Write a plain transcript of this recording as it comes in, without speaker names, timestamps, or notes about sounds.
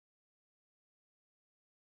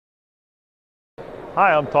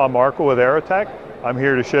Hi, I'm Tom Markel with Aerotech. I'm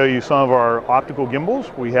here to show you some of our optical gimbals.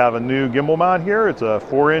 We have a new gimbal mount here. It's a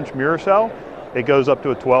 4-inch mirror cell. It goes up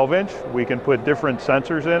to a 12-inch. We can put different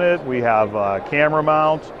sensors in it. We have camera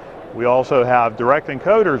mounts. We also have direct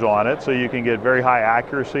encoders on it, so you can get very high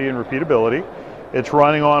accuracy and repeatability. It's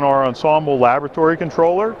running on our Ensemble laboratory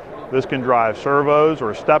controller. This can drive servos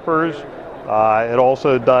or steppers. It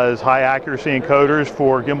also does high accuracy encoders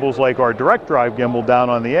for gimbals like our direct drive gimbal down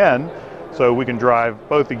on the end. So we can drive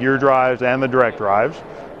both the gear drives and the direct drives.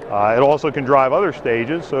 It also can drive other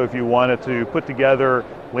stages, so if you wanted to put together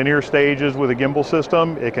linear stages with a gimbal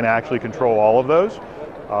system, it can actually control all of those.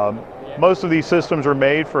 Most of these systems are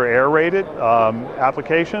made for air-rated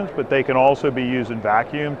applications, but they can also be used in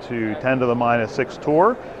vacuum to 10 to the minus 6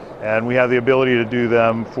 torr, and we have the ability to do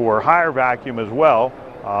them for higher vacuum as well,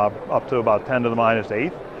 up to about 10 to the minus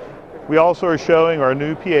 8. We also are showing our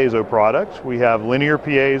new piezo products. We have linear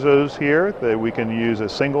piezos here that we can use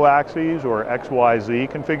as single axes or XYZ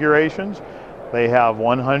configurations. They have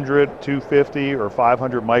 100, 250, or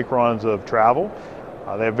 500 microns of travel.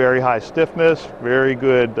 They have very high stiffness, very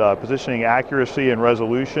good positioning accuracy and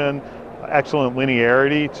resolution, excellent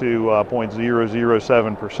linearity to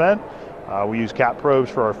 0.007%. We use cap probes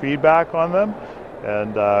for our feedback on them,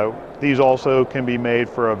 and these also can be made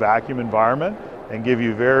for a vacuum environment and give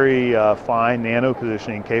you very fine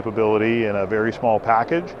nanopositioning capability in a very small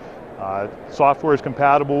package. Software is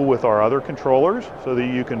compatible with our other controllers so that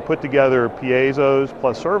you can put together piezos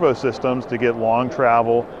plus servo systems to get long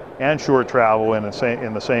travel and short travel in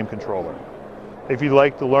the same controller. If you'd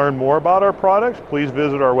like to learn more about our products, please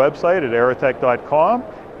visit our website at aerotech.com,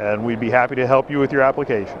 and we'd be happy to help you with your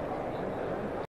application.